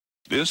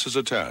This is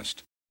a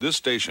test. This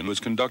station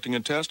is conducting a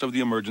test of the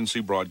emergency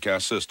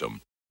broadcast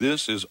system.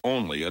 This is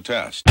only a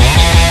test.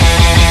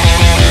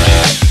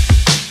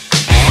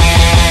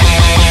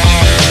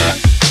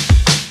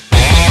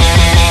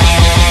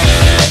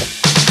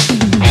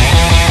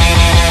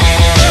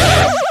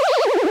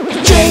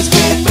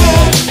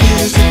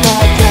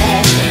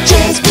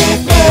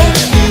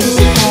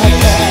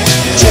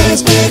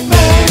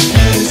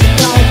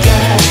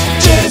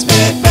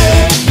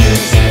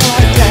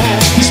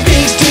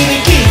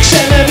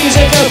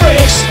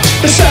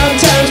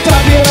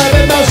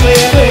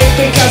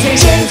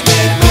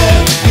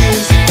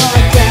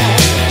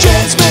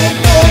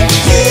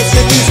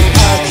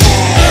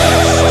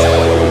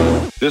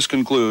 This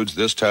concludes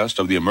this test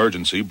of the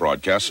emergency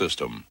broadcast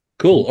system.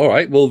 Cool. All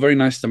right. Well, very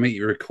nice to meet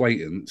your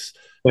acquaintance.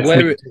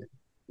 Where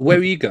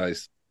are you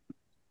guys?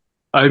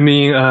 I'm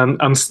in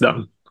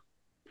Amsterdam.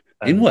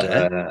 In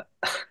where?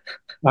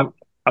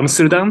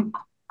 Amsterdam.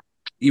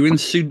 You're in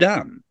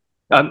Sudan?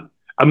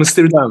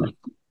 Amsterdam.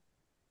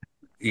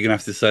 You're going to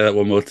have to say that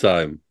one more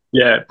time.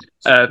 Yeah.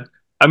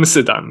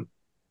 Amsterdam.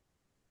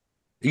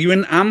 You're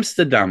in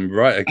Amsterdam,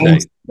 right? Okay.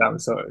 Amsterdam,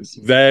 sorry. It's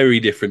very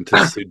different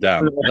to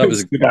Sudan. That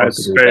was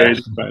very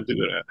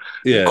different.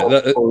 Yeah.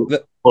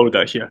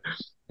 Colder here.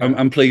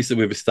 I'm pleased that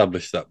we've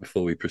established that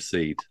before we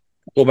proceed.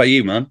 What about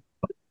you, man?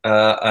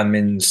 I'm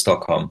in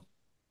Stockholm.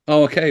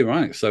 Oh, okay,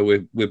 right. So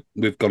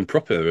we've gone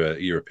proper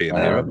European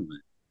here, haven't we?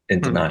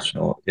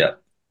 International, yeah.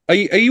 Are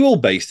you all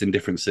based in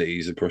different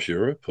cities across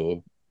Europe,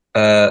 or?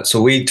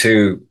 So we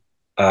two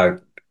are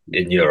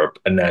in Europe,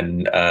 and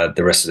then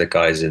the rest of the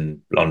guys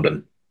in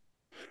London,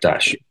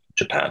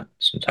 Japan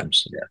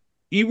sometimes. Yeah.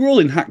 You were all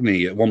in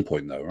Hackney at one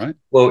point, though, right?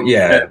 Well,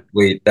 yeah.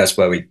 That's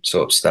where we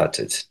sort of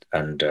started,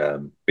 and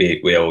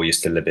we all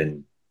used to live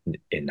in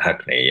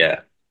Hackney,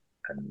 yeah.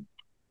 And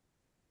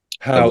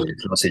how we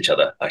lost each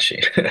other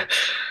actually.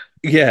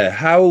 Yeah,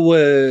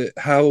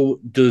 how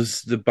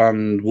does the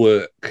band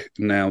work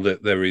now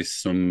that there is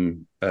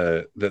some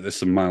that there's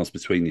some miles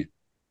between you?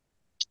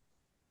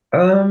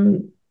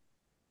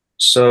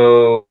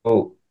 So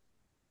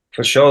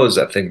for shows,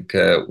 I think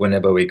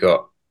whenever we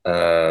got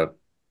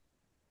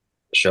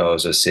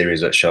shows, a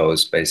series of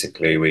shows,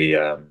 basically we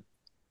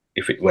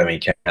when we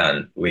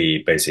can,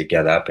 we basically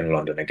get up in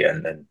London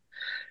again and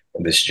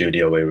in the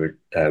studio we're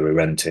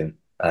renting.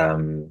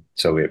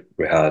 So we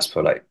rehearse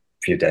for like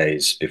a few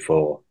days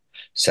before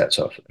sets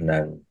off, and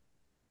then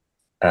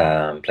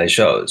play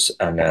shows,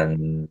 and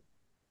then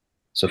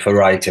so for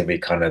writing we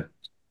kind of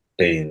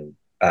been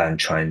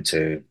trying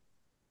to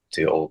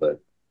do all the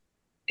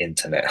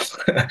internet.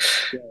 I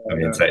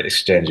mean, it's like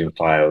exchanging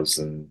files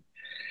and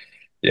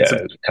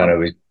kind of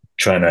we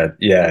trying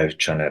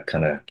to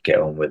kind of get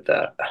on with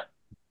that.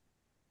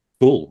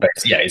 Cool. But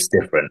yeah, it's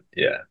different.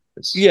 Yeah.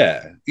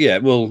 Yeah.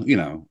 Well, you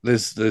know,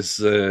 there's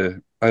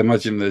I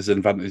imagine there's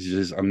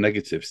advantages and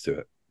negatives to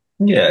it.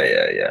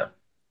 Yeah.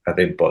 I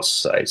think both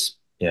sides.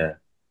 Yeah.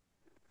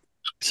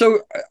 So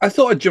I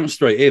thought I'd jump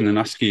straight in and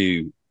ask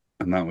you,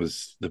 and that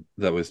was the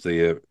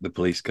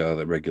police car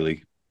that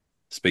regularly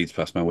speeds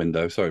past my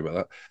window. Sorry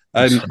about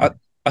that.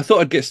 I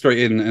thought I'd get straight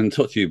in and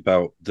talk to you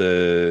about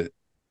the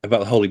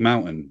Holy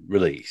Mountain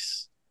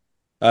release.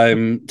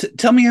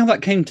 Tell me how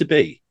that came to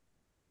be.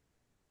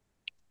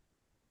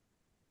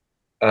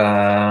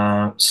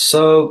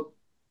 So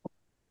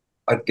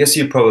I guess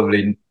you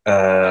probably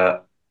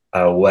are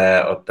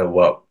aware of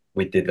what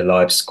we did the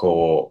live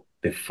score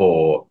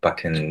before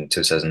back in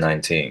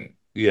 2019.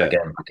 Yeah.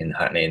 Again, back in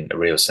Hackney in the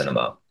Real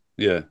Cinema.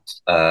 Yeah.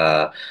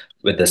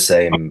 With the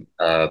same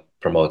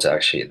promoter,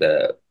 actually,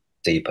 the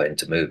Deeper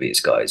Into Movies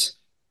guys.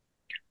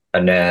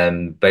 And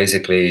then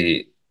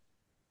basically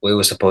we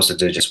were supposed to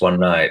do just one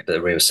night,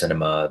 the Real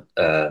Cinema,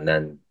 and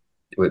then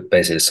we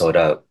basically sold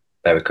out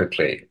very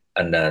quickly.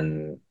 And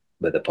then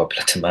with the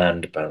popular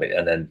demand, apparently,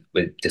 and then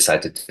we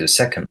decided to do the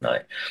second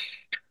night.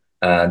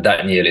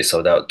 That nearly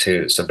sold out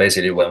too. So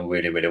basically it went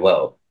really, really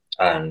well.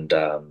 And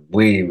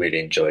we really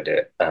enjoyed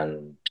it.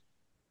 And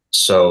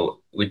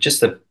so we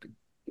just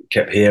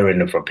kept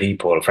hearing from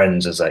people,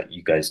 friends, is like,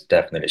 you guys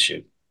definitely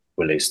should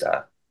release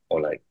that,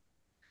 or like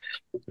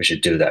we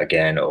should do that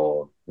again,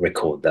 or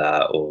record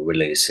that, or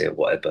release it,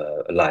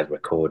 whatever, a live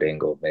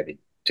recording, or maybe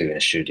do in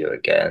a studio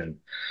again.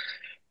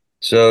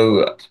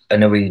 So I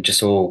know we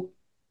just all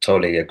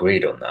totally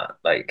agreed on that.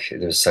 Like it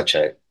was such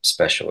a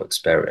special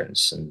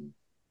experience, and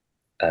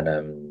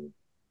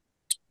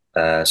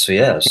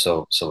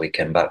so we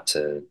came back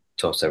to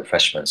Toast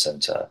Refreshment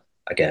Center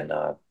again,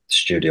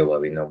 studio where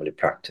we normally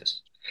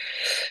practice,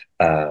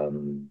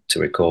 to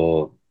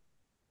record.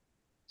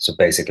 So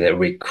basically,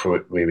 we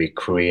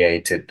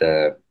recreated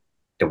the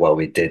what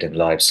we did in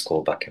live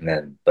score back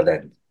then, but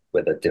then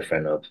with a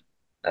different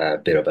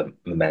bit of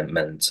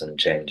amendments and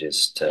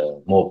changes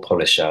to more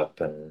polish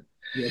up and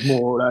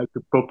more like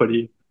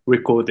properly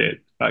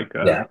recorded, like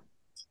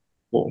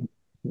form.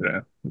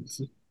 Yeah.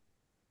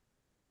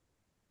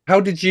 How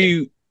did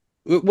you?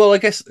 Well, I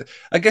guess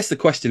the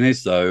question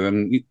is though,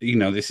 and you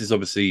know, this is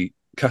obviously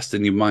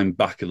casting your mind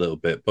back a little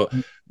bit, but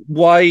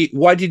why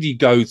did you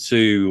go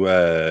to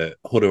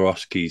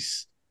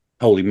Jodorowsky's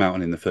Holy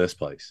Mountain in the first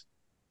place?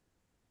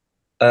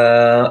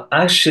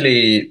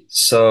 Actually,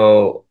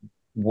 so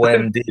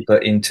when deeper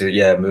into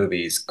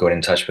movies got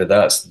in touch with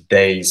us,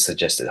 they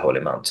suggested Holy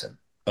Mountain.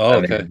 Oh, I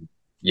okay. mean,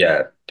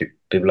 yeah,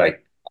 people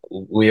like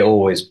we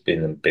always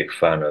been a big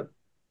fan of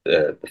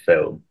the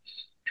film.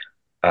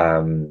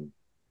 Um,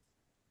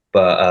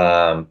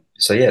 but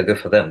so yeah, good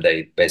for them.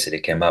 They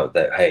basically came out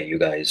that hey, you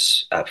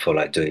guys up for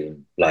like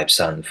doing live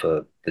sound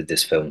for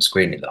this film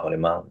screening, the Holy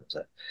Mountain.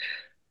 So,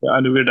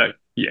 And we're like,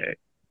 yeah.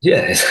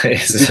 yeah,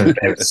 it's a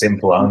very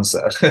simple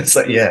answer. It's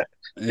like yeah,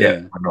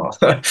 Yeah, why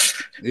not?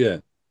 yeah.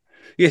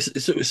 Yes.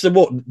 So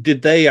what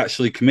did they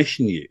actually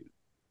commission you?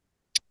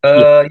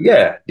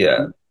 Yeah.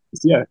 Yeah.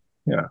 Yeah.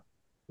 Yeah.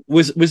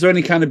 Was there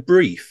any kind of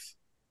brief?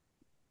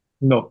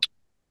 No.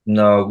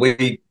 No,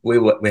 we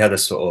had a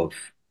sort of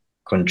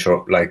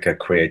control, like a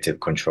creative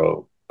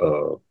control,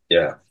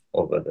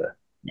 over the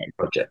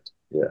project.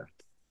 Yeah.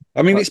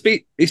 I mean, it's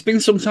been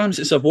some time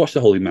since I've watched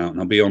the Holy Mountain.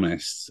 I'll be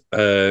honest.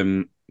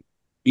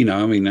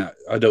 I mean,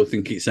 I don't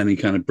think it's any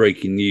kind of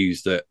breaking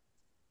news that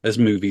as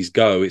movies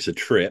go, it's a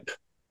trip.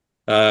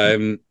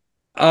 Um,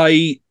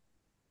 I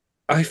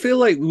I feel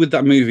like with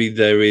that movie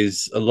there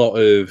is a lot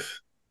of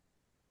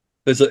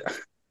there's a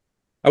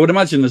I would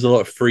imagine there's a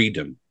lot of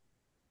freedom.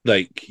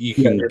 Like you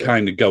Yeah. can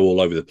kind of go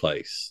all over the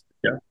place.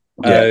 Yeah.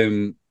 Yeah.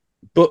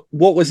 But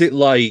what was it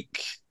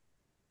like?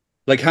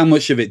 Like how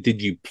much of it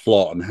did you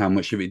plot and how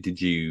much of it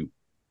did you,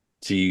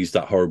 to use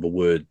that horrible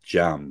word,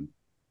 jam?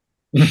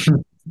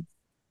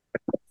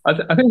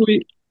 I think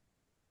we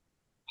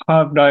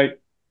have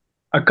like,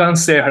 I can't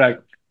say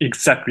like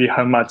exactly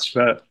how much,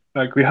 but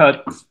like we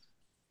had,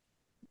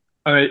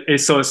 I mean,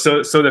 so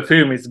the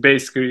film is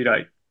basically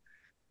like,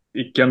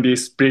 it can be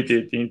split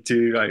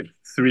into like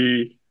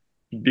three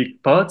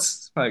big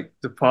parts, like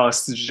the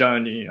first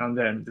journey and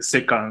then the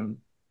second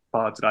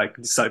part, like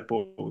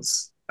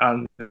disciples,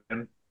 and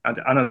then and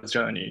another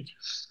journey.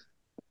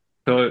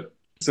 So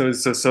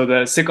so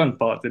the second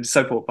part, the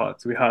disciple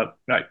part, we have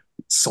like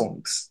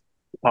songs,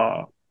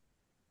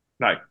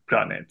 like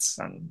planets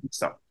and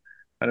stuff.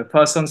 And the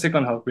first and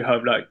second half, we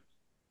have like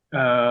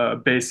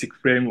basic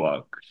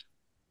framework,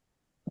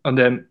 and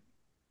then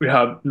we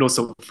have lots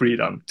of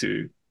freedom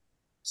to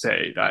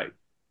say like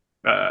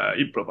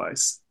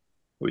improvise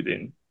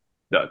within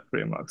that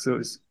framework.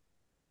 So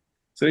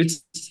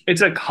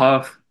it's like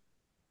half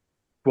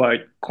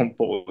quite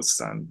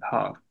composed and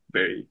half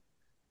very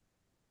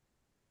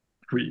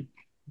free.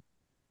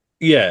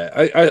 Yeah,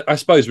 I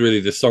suppose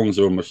really the songs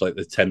are almost like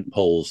the tent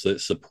poles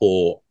that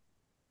support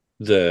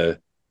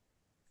the,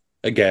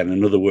 again,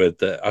 another word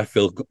that I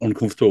feel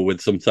uncomfortable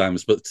with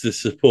sometimes, but to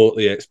support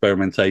the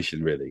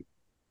experimentation, really.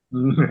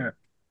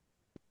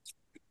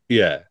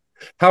 Yeah.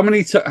 How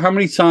many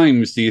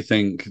times do you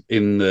think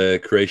in the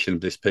creation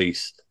of this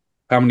piece?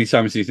 How many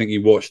times do you think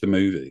you watched the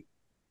movie?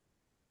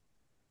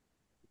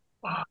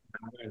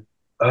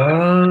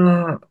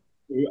 Uh,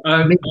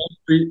 I I'm,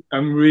 mean,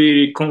 I'm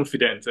really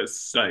confident that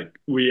like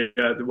we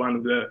are one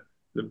of the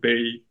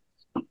very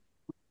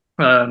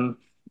um,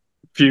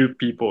 few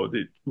people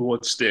that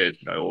watched it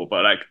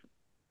over like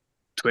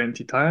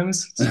 20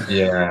 times.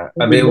 yeah.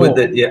 I Maybe mean, with more.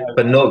 it, yeah,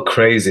 but not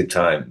crazy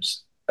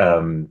times,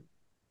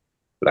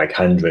 like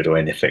 100 or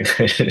anything.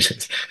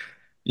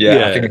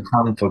 Yeah, I think Yeah. a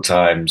handful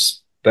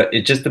times, but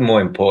it's just the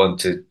more important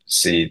to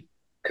see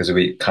because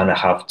we kind of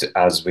have to,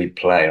 as we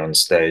play on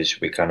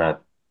stage, we kind of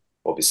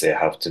obviously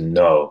have to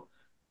know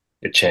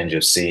the change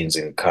of scenes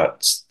and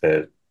cuts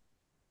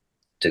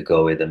to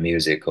go with the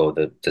music or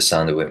the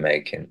sound that we're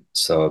making.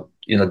 So,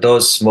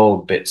 those small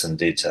bits and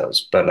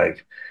details, but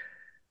like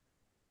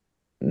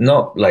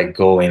not like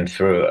going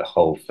through a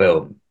whole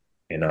film.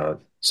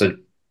 So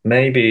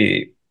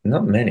maybe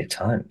not many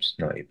times,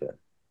 not even.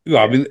 Well,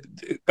 I Yeah. mean,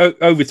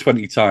 over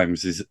 20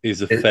 times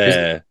is a It's,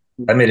 fair.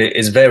 I mean,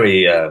 it's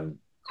very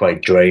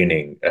quite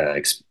draining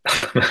I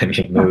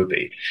mean,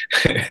 movie.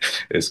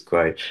 It's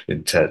quite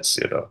intense.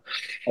 And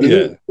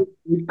Yeah.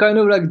 we kind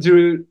of like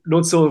drew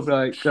lots of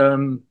like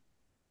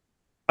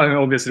I mean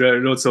obviously there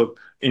are lots of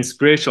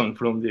inspiration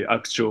from the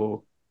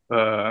actual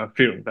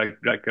film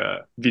like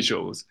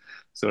visuals.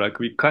 So like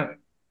we kind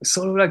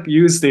sort of like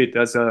used it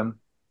as a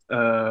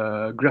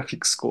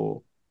graphic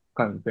score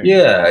kind of thing.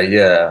 Yeah,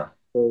 yeah.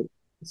 So,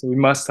 so we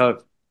must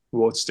have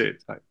watched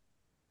it like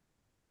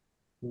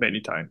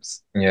many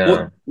times.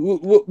 What Yeah.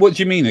 what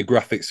do you mean a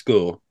graphic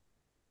score?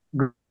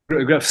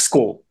 Graph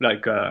score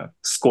like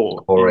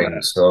score in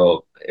Scoring.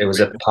 So it was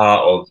a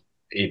part of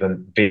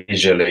even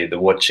visually the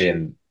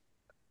watching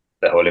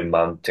the Holy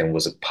Mountain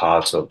was a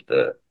part of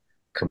the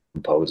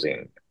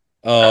composing.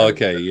 Oh, And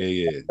okay. Yeah,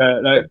 yeah.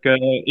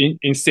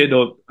 instead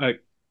of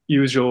like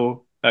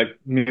usual like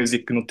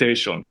music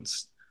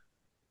notations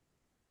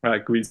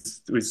like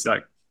with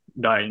like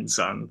lines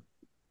and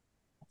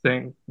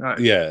thing right.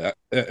 Yeah,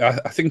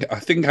 I think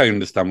I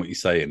understand what you're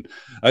saying.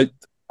 I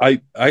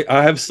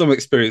have some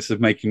experience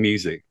of making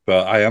music,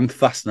 but I am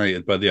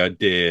fascinated by the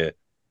idea.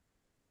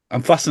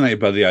 I'm fascinated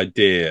by the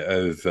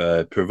idea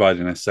of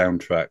providing a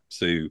soundtrack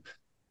to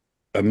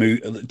a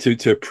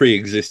to a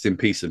pre-existing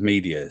piece of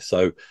media.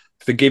 So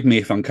forgive me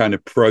if I'm kind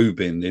of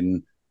probing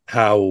in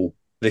how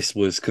this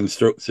was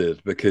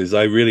constructed, because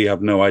I really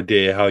have no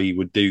idea how you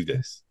would do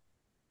this.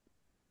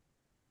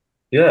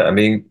 Yeah, I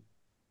mean,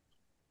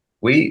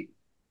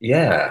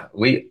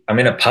 I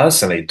mean, I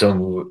personally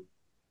don't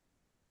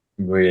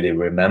really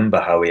remember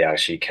how we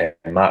actually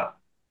came up.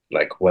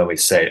 Like when we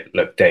say,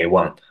 look, day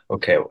one,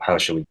 okay, how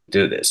should we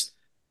do this?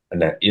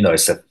 And then,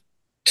 it's a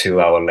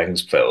 2 hour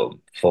length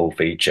film, full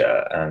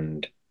feature.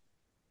 And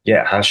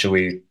yeah, how should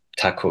we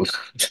tackle?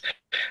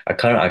 I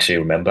can't actually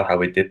remember how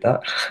we did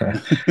that.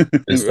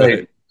 It's Right.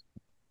 like,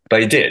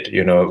 but it did,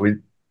 we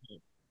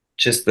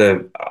just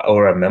all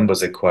our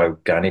members are quite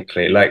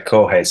organically, like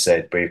Kohhei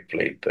said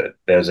briefly, but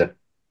there's a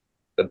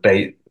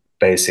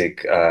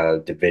basic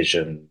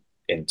division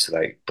into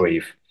like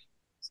brief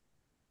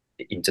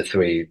into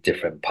three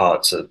different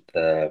parts of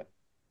the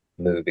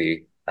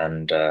movie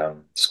and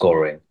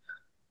scoring.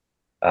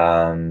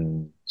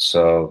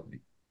 So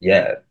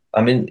yeah,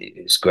 I mean,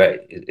 it's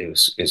great. It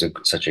was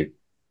such a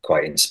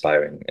quite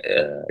inspiring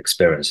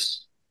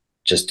experience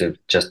just to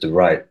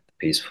write the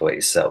piece for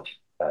itself.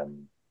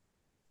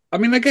 I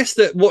mean, I guess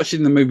that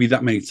watching the movie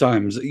that many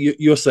times,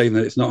 you're saying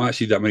that it's not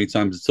actually that many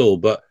times at all.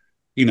 But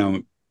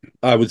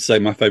I would say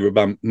my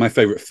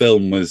favorite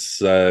film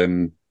was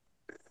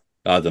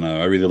I don't know.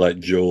 I really like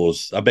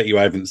Jaws. I bet you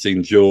I haven't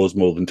seen Jaws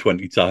more than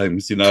 20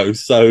 times.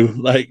 So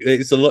like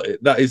it's a lot.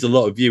 That is a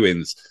lot of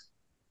viewings.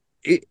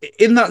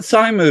 In that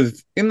time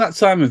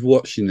of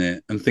watching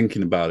it and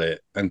thinking about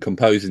it and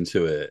composing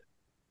to it,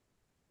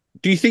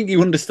 do you think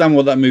you understand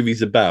what that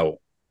movie's about?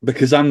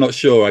 Because I'm not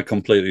sure I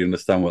completely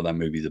understand what that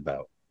movie's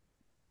about.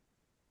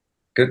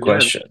 Good Yeah,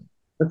 question.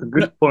 that's a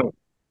good point.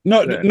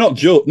 Not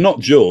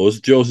Jaws.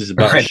 Jaws is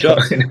about a I shark.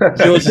 know.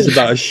 Jaws is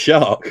about a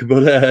shark,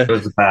 but It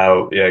was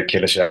about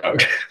killer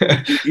shark.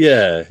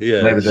 yeah.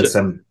 Maybe there's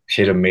some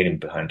hidden meaning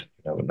behind it.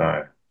 I don't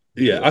know.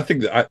 Yeah, I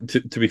think that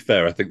to be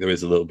fair, I think there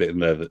is a little bit in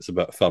there that's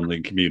about family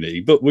and community,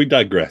 but we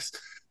digress.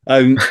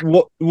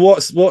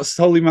 What's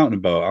Holy Mountain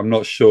about? I'm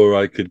not sure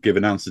I could give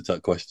an answer to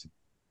that question.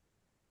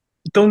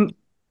 Don't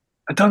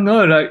I don't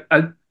know. Like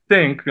I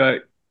think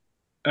like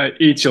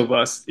each of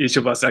us,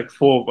 like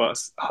four of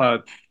us, had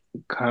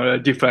kind of a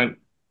different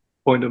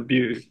point of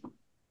view,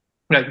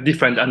 like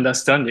different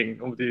understanding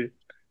of the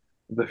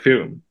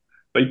film.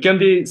 But it can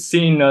be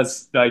seen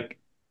as like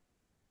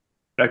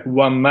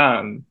one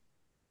man.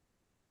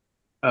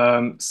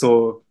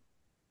 So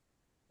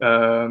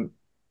um,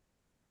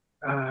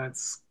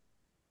 let's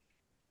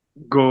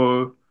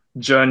go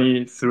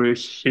journey through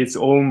his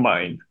own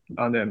mind,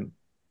 and then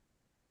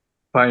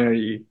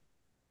finally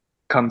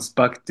comes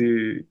back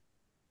to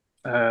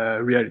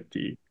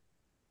reality.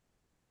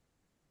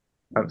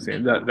 I'm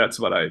saying that's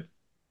what I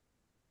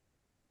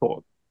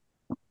thought.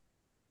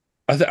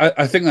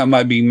 I think that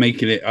might be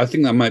making it. I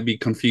think that might be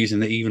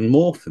confusing it even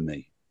more for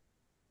me.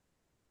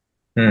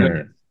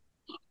 Hmm.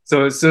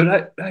 So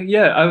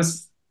yeah, I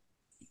was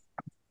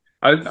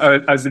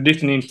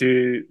listening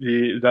to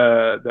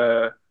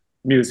the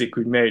music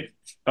we made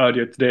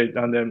earlier today,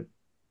 and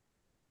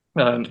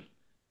then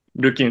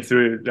looking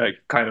through like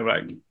kind of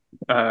like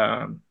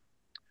um,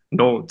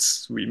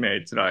 notes we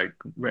made like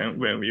when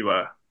we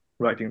were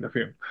writing the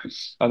film,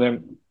 and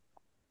then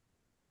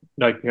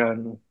like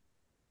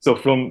so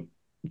from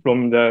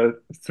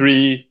the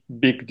three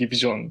big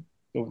division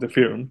of the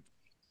film,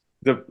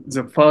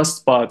 the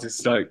first part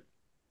is like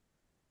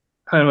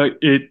kind of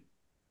like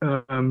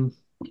um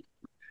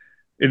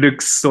it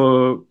looks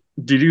so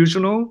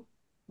delusional,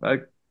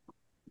 like,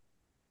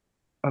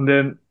 and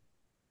then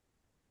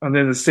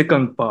the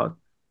second part,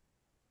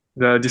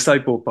 the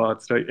disciple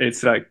part, like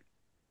it's like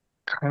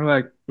kind of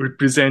like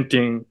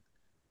representing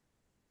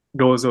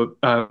those of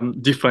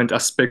different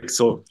aspects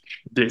of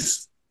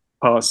this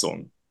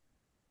person.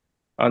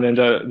 And then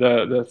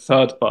the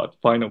third part,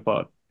 final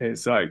part,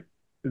 is like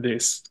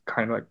this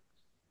kind of like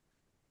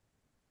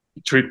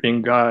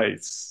tripping guy,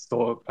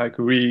 so like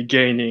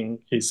regaining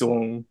his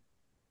own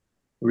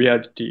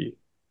reality.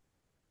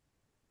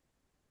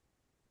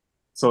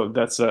 So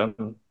that's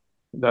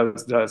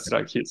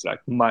like his like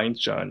mind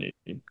journey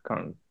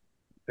kind of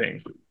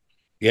thing.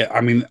 Yeah,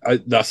 I mean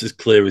that's as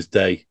clear as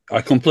day.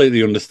 I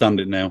completely understand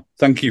it now.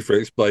 Thank you for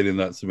explaining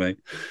that to me.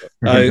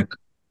 I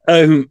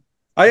um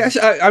I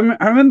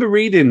remember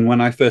reading when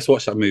I first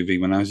watched that movie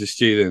when I was a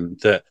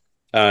student that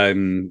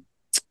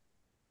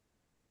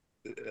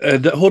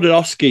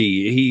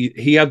Hodorowski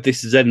he had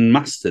this Zen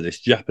master, this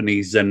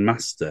Japanese Zen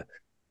master,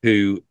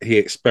 who he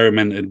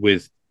experimented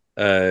with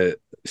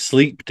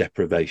sleep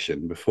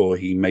deprivation before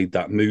he made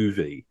that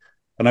movie.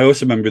 And I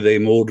also remember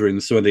them ordering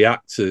some of the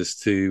actors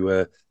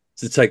to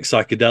take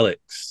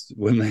psychedelics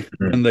when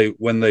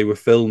they were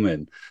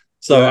filming.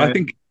 So Right.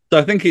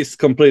 I think it's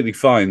completely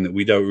fine that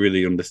we don't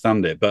really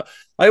understand it. But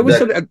I always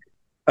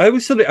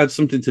thought it had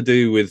something to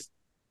do with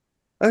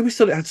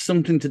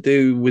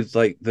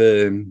like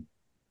that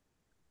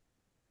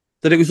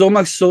it was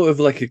almost sort of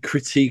like a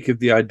critique of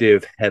the idea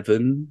of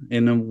heaven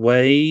in a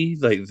way.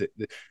 Like,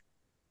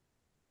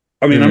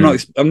 I mean, I'm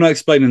not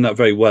explaining that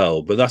very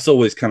well, but that's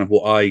always kind of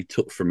what I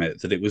took from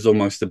it. That it was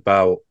almost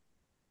about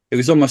it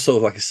was almost sort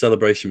of like a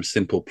celebration of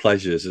simple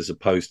pleasures as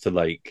opposed to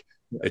like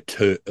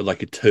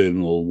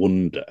eternal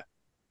wonder.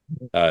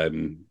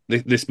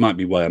 This might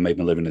be why I made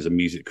my living as a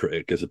music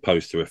critic as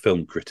opposed to a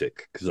film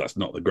critic, because that's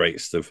not the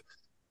greatest of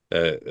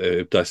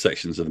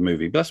dissections of the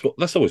movie. But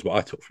that's always what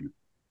I took from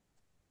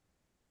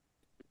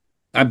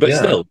it. But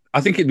still,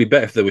 I think it'd be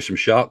better if there were some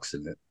sharks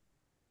in it.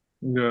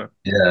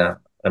 Yeah.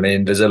 I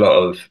mean, there's a lot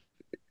of.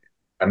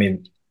 I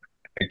mean,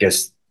 I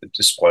guess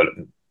just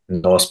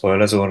no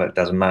spoilers, or it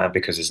doesn't matter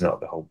because it's not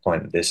the whole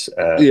point of this.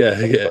 Yeah.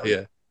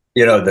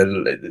 You know,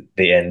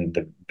 the end,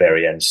 the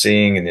very end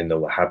scene, and you know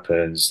what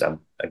happens. I'm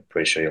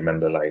pretty sure you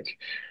remember like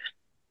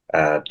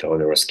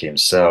Todoroski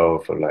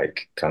himself, or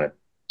like kind of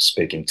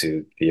speaking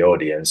to the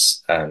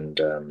audience, and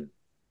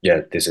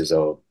yeah, this is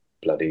all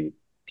bloody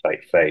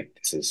like fake.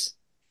 This is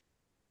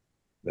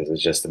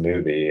just a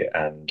movie,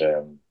 and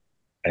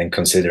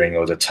considering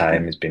all the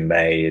time it's been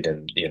made,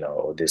 and you know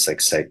all this like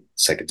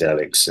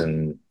psychedelics,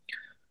 and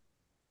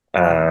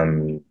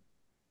um,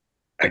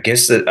 I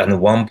guess that at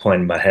one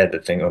point in my head, I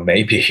think, or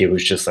maybe he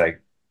was just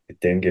like, it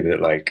didn't give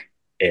it like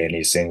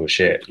any single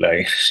shit.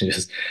 Like, he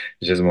just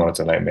wanted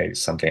to like make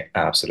something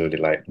absolutely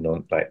like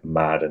non like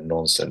mad and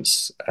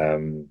nonsense.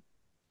 Um,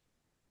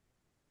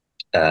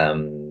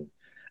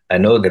 I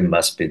know there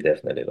must be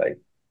definitely like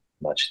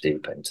much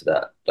deeper into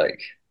that.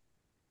 Like,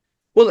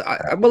 Well,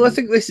 I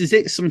think this is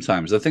it.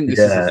 Sometimes I think this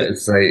is the yeah, thing.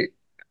 it's like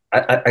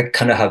I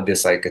kind of have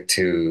this like a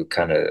two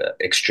kind of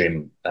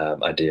extreme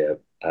idea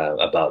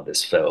about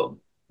this film.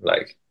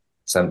 Like,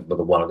 some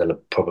but one of the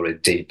probably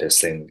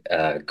deepest thing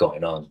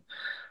going on,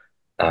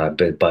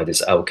 but by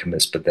this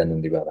alchemist. But then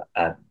on the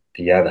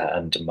other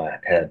hand, in my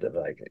head, I'm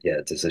like,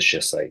 yeah, this is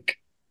just like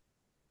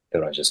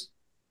they're not just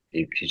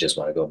you just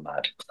want to go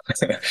mad.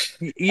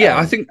 Yeah,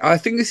 I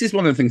think this is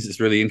one of the things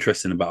that's really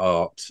interesting about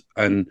art,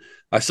 and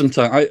I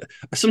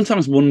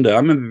sometimes wonder. I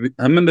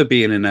remember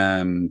being in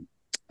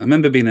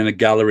a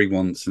gallery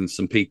once, and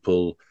some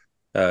people.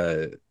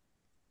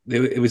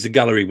 It was a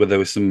gallery where there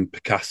was some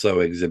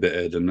Picasso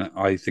exhibited, and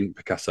I think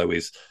Picasso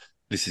is.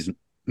 This is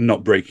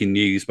not breaking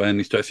news by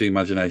any stretch of the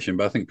imagination,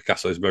 but I think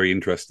Picasso is very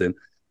interesting.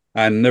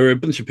 And there were a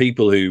bunch of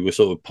people who were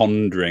sort of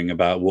pondering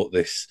about what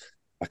this.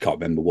 I can't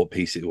remember what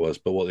piece it was,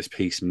 but what this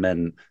piece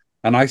meant.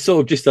 And I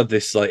sort of just had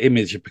this like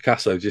image of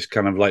Picasso just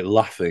kind of like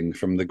laughing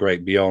from the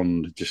great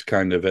beyond, just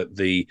kind of at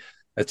the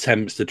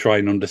attempts to try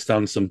and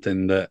understand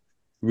something that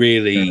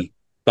really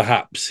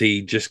perhaps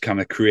he just kind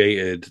of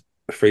created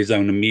for his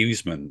own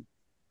amusement.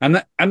 And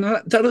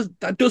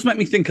that does make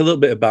me think a little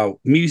bit about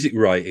music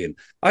writing.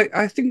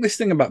 I think this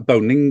thing about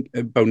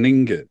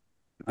Ningen.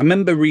 I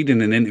remember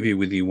reading an interview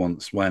with you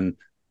once when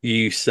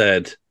you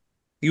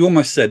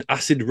almost said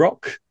acid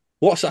rock.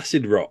 What's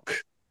acid rock?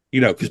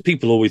 You know, because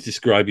people always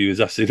describe you as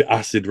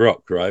acid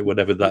rock, right?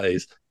 Whatever that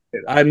is.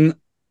 And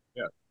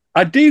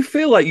I do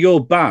feel like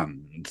your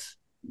band,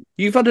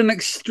 you've had an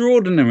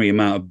extraordinary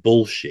amount of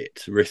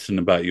bullshit written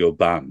about your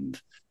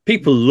band.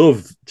 People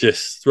love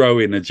just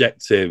throwing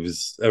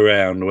adjectives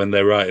around when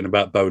they're writing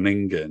about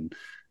Boningen.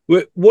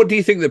 What do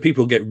you think that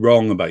people get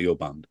wrong about your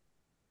band?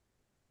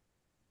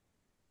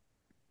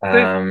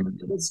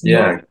 It's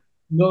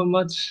not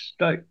much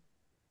like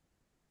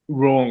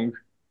wrong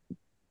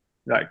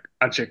like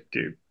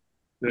adjective.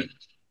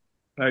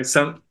 Like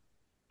some,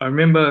 I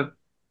remember.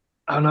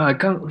 Oh no, I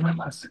can't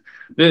remember.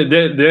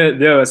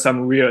 There are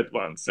some weird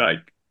ones.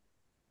 Like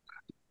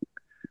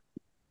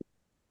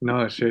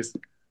no, I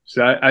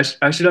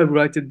should have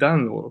write it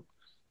down or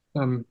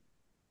some.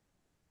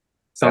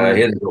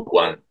 Here's a good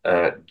one.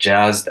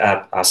 Jazzed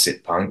up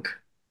acid punk.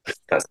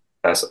 That's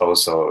that's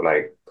also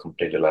like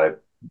completely like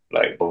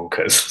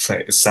bonkers.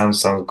 Like, it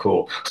sounds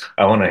cool.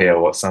 I want to hear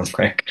what sounds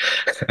like.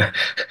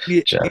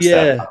 Jazzed up.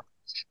 Yeah.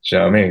 Do you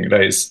know what I mean?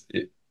 Like,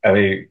 I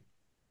mean,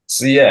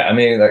 so yeah, I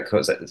mean, like,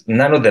 'cause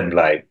none of them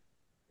like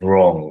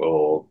wrong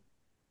or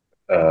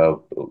uh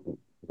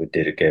we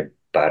did get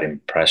bad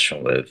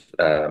impression with.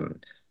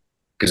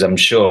 Because I'm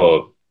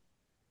sure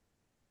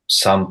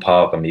some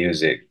part of the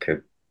music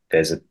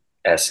there's an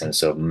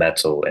essence of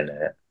metal in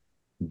it,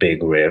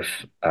 big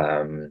riff,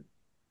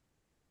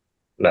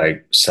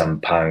 like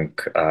some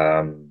punk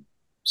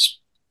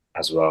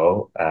as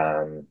well.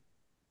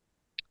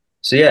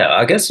 So yeah,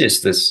 I guess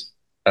just this.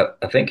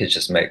 I think it's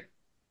just make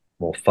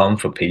more fun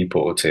for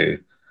people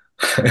to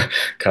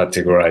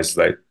categorize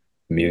like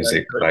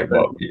music like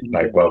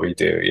what we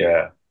do.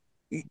 Yeah,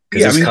 because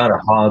Yeah, I it's mean, kind of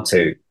hard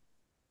to.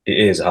 It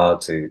is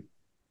hard to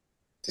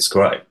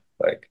describe.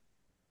 Like,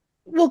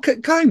 well,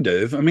 kind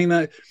of. I mean,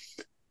 I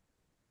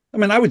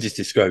would just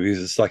describe it as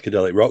a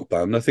psychedelic rock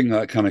band. I think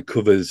that kind of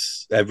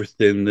covers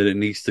everything that it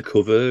needs to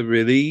cover,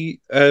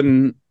 really.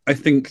 I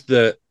think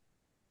there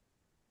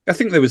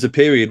was a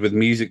period with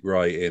music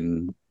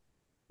writing,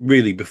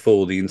 really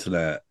before the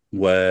internet,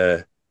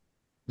 where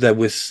there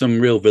was some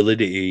real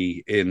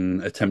validity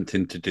in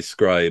attempting to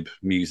describe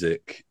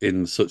music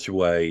in such a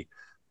way.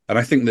 And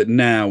I think that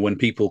now, when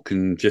people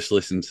can just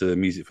listen to the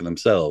music for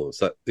themselves,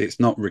 that it's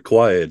not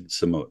required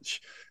so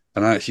much.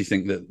 And I actually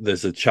think that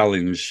there's a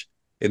challenge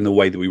in the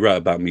way that we write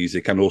about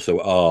music and also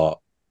art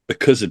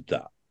because of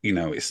that.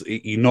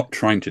 you're not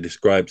trying to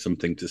describe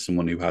something to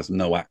someone who has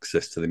no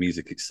access to the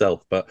music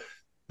itself. But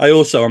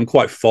I'm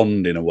quite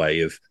fond in a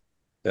way of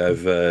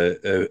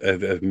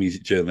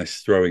music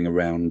journalists throwing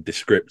around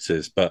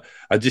descriptors, but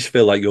I just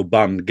feel like your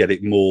band get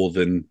it more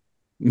than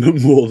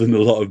more than a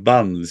lot of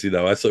bands.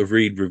 I sort of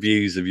read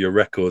reviews of your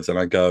records and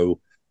I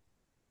go,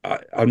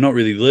 I'm not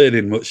really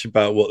learning much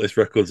about what this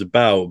record's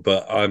about,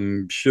 but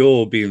I'm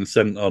sure being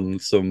sent on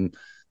some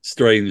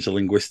strange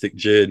linguistic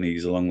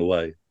journeys along the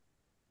way.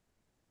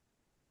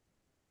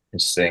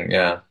 Interesting.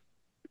 Yeah.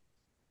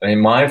 I mean,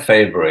 my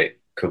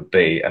favorite could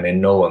be, I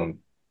mean, no one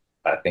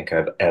I think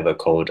I've ever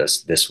called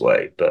us this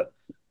way, but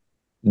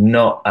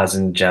not as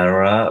in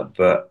genre,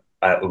 but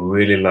I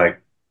really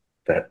like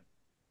that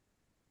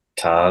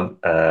term,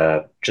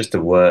 just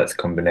the words,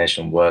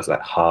 combination of words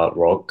like hard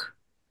rock.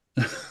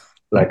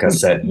 Like I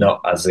said,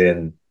 not as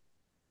in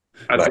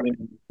As like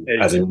in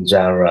as Asian. in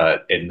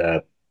genre in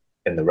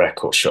the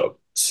record shop.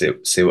 See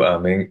what I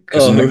mean?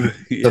 Because Oh,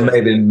 so yeah.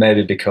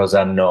 maybe because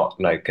I'm not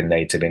like a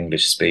native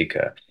English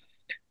speaker,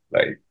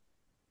 like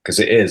because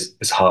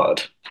it's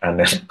hard and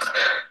then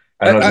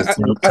I I, know I, this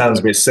sounds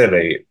a bit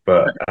silly,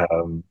 but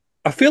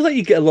I feel like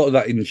you get a lot of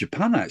that in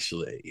Japan,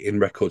 actually, in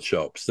record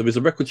shops. There was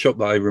a record shop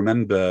that I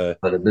remember.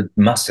 the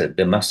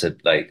massive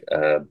like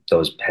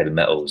those heavy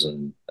metals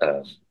and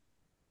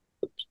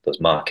those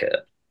market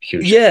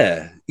huge.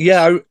 Yeah,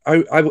 yeah.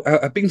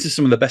 I've been to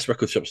some of the best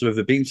record shops I've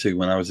ever been to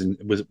when I was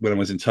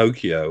in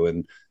Tokyo,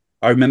 and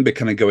I remember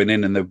kind of going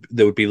in, and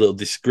there would be little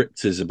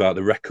descriptors about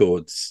the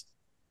records.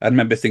 I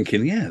remember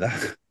thinking, yeah,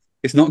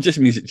 it's not just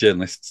music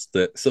journalists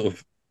that sort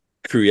of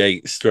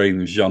create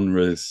strange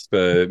genres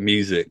for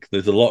music.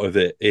 There's a lot of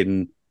it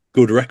in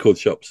good record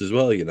shops as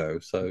well.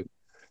 So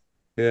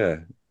yeah.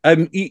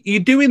 You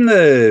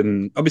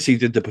doing obviously you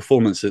did the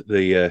performance at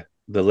the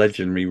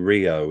legendary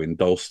Rio in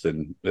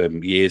Dalston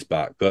years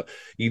back, but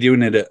you're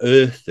doing it at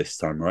Earth this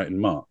time, right, in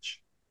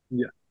March.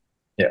 Yeah.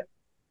 Yeah.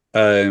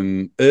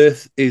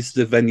 Earth is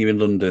the venue in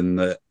London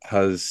that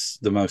has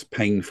the most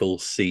painful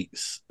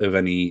seats of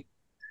any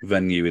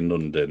venue in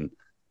London.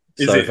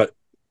 Is So it?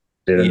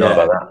 Didn't know yeah,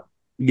 about that.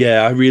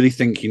 yeah, I really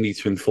think you need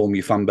to inform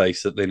your fan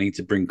base that they need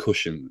to bring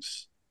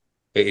cushions.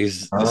 It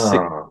is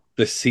Oh,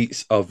 the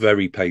seats are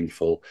very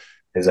painful.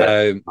 is it?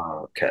 Um,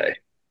 Oh, okay.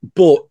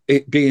 but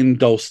it being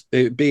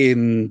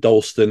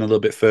Dalston a little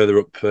bit further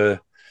up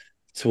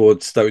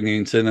towards Stoke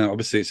Newington, and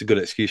obviously it's a good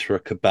excuse for a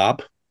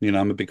kebab.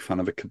 I'm a big fan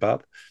of a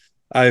kebab.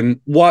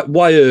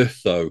 Why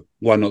Earth though?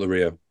 Why not the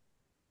Rio?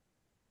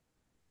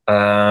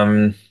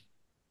 Um,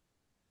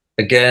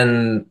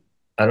 Again,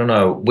 I don't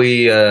know.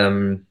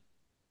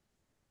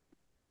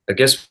 I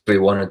guess we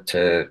wanted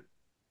to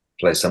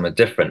play something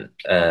different,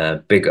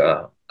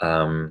 bigger,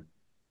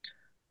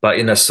 but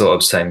in a sort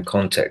of same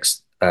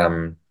context.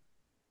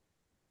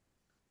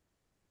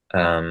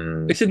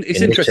 It's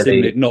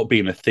interesting it Initially, not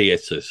being a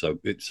theatre, so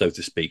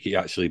to speak. It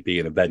actually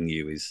being a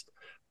venue is,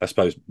 I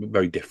suppose,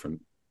 very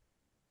different.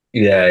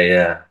 yeah,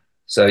 yeah.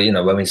 So,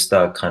 when we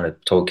start kind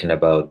of talking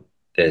about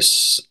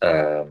this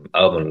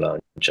album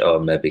launch, or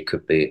maybe it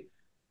could be,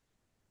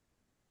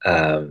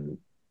 um,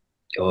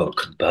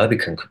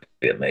 Barbican could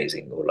be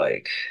amazing, or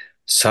like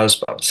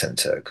Southbound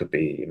Center could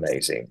be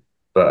amazing.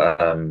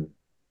 But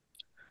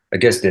I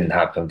guess it didn't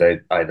happen.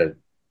 They either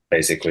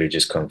basically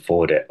just couldn't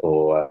afford it,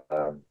 or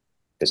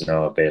there's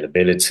no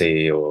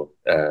availability, or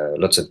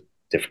lots of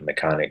different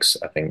mechanics.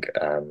 I think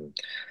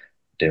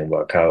didn't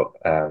work out.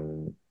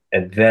 And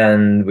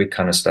then we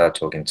kind of started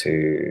talking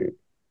to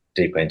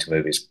Deeper Into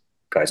Movies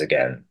guys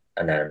again,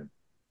 and then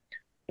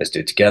let's do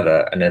it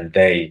together. And then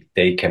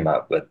they came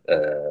up with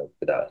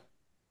that.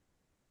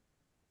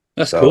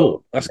 That's So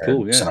cool. That's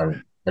cool. Yeah.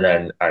 and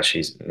then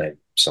actually it made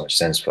so much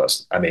sense for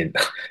us. I mean,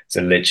 it's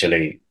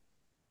literally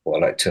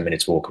like 2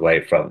 minutes walk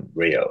away from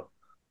Rio,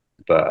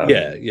 but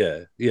Yeah, yeah,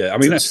 yeah. I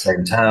it's mean, the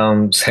same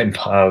town, same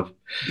pub,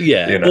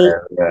 yeah.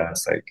 Yeah,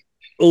 it's like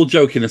All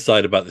joking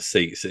aside about the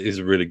seats, it is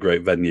a really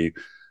great venue.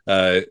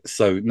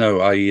 So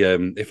no,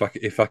 if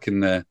I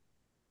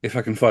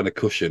can find a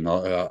cushion,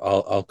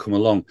 I'll come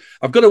along.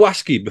 I've got to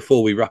ask you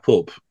before we wrap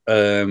up.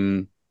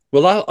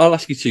 Well, I'll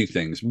ask you two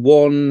things.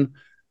 One,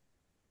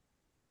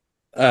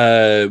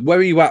 where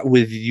are you at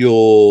with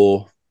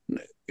your?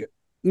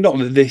 Not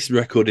that this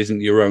record isn't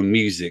your own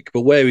music,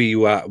 but where are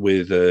you at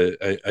with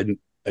a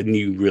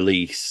new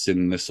release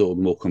in the sort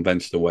of more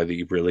conventional way that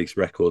you've released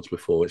records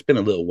before? It's been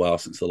a little while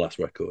since the last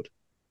record.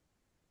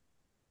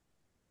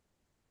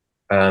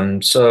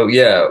 so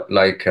yeah,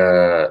 like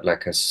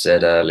I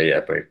said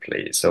earlier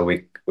briefly, so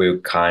we're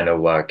kind of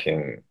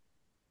working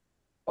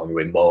on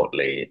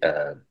remotely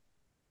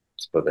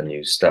for the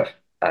new stuff,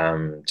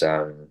 and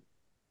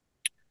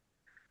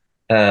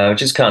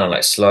which is kind of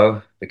like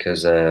slow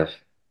because I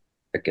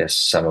guess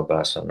some of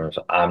us, I don't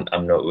know,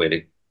 I'm not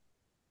really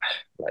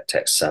like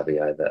tech savvy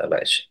either,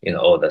 like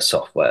all the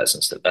softwares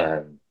and stuff.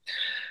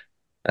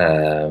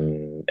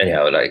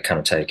 Anyhow, like kind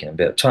of taking a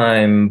bit of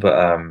time, but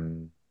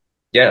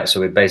yeah. So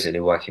we're basically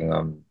working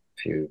on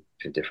a few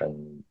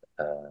different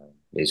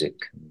music.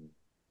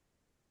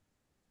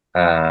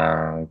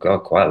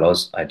 Got quite a lot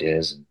of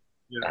ideas.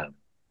 Yeah.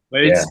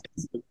 But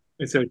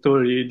it's a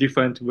totally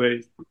different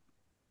way,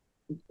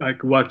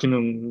 like working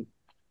on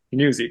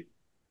music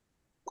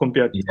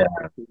compared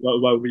to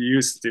what we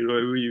used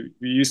to.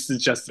 We used to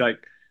just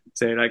like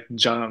say like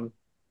jam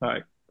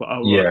like for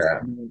hours,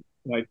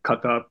 like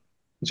cut up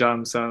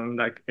jams and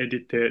like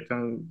edit it,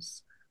 and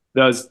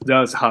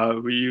that's how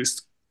we used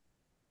to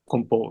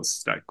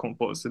compose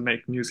and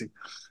make music.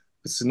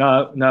 So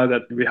now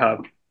that we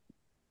have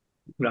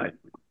like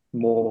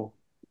more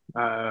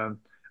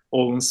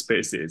own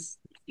spaces,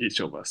 each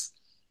of us,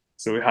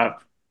 so we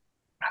have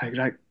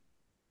like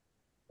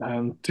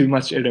too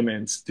much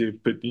elements to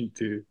put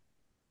into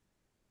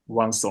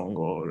one song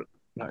or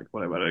like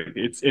whatever. Like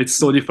it's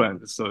so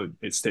different. So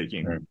it's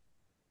taking.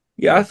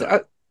 Yeah,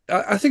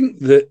 I think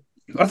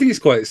it's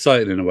quite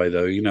exciting in a way,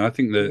 though. You know, I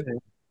think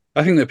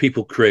that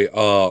people create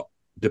art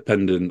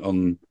dependent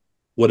on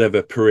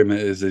whatever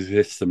perimeters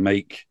exist to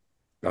make.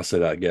 I'll say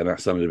that again.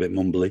 That sounded a bit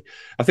mumbly.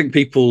 I think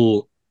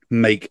people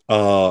make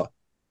art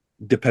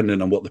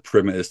dependent on what the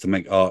perimeters to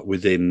make art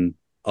within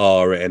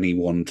are at any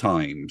one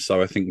time.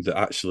 So I think that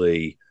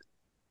actually,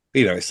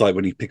 you know, it's like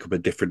when you pick up a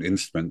different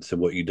instrument to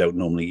what you don't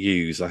normally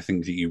use. I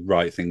think that you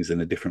write things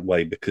in a different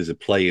way because of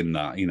playing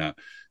that, you know.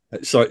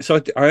 So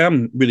I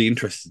am really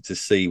interested to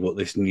see what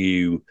this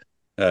new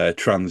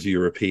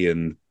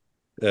trans-European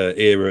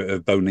era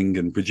of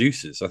Ningen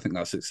produces. I think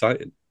that's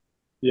exciting.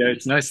 Yeah,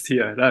 it's nice to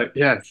hear. Like,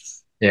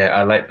 yes. Yeah,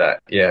 I like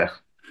that. Yeah.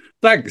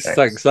 Thanks.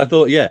 I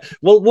thought, yeah.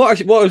 Well, what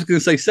I was going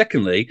to say,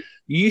 secondly,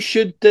 you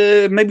should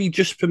maybe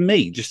just for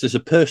me, just as a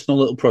personal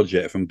little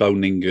project from Bo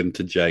Ningen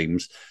to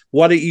James,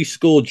 why don't you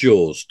score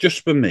Jaws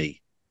just for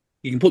me?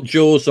 You can put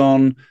Jaws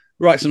on,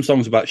 write some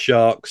songs about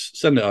sharks,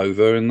 send it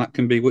over, and that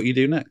can be what you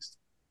do next.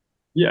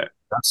 Yeah,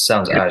 that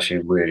sounds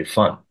actually really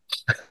fun.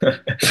 I'm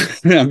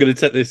going to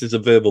take this as a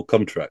verbal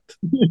contract.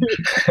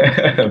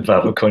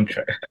 Verbal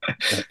contract.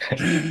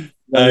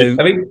 I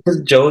mean,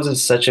 because Jaws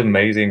is such an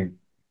amazing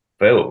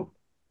film.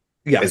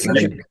 Yeah,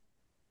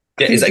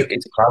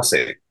 it's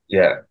classic.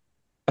 Yeah.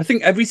 I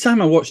think every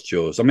time I watch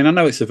Jaws, I mean, I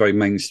know it's a very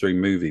mainstream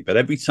movie, but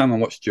every time I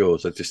watch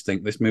Jaws, I just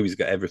think this movie's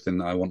got everything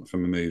that I want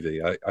from a movie.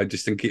 I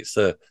just think it's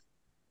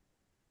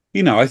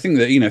you know, I think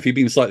that, you know, if you've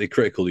been slightly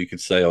critical, you could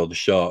say, oh, the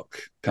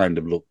shark kind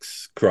of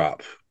looks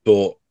crap,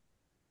 but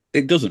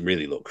it doesn't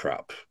really look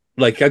crap.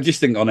 Like, I just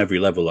think on every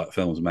level that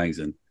film's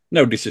amazing.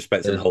 No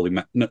disrespect to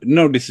the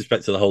no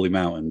disrespect to the Holy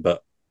Mountain,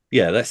 but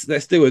yeah, let's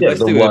do it.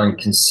 Yeah, one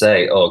can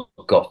say, "Oh,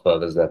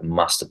 Godfather's a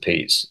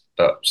masterpiece,"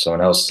 but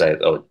someone else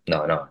said, "Oh,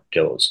 no,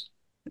 Jaws."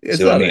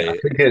 So I mean, I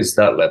think it's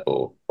that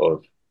level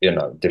of, you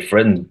know,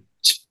 different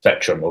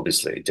spectrum,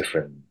 obviously,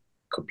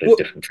 completely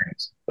different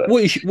things. But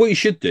what you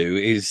should do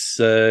is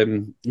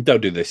don't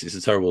do this. It's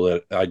a terrible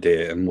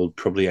idea, and will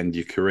probably end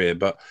your career.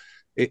 But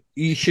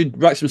you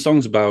should write some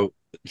songs about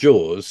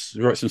Jaws,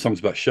 write some songs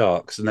about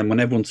sharks, and then when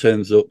everyone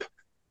turns up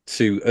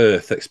to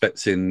Earth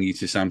expecting you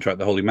to soundtrack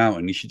the Holy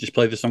Mountain, you should just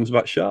play the songs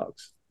about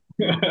sharks.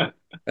 And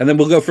then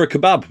we'll go for a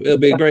kebab. It'll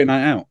be a great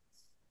night out.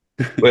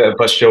 Wait,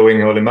 but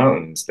showing Holy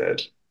Mountain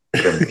instead.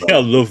 I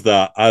love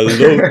that. I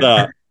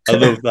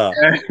love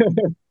that.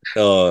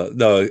 Oh,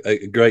 no,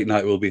 a great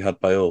night will be had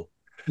by all.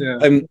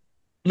 Yeah.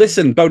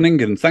 Listen, Bo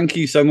Ningen, thank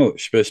you so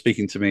much for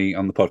speaking to me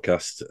on the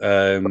podcast.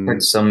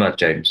 Thanks so much,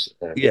 James.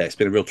 Yeah, it's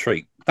been a real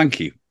treat. Thank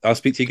you. I'll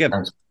speak to you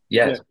again.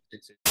 Yeah.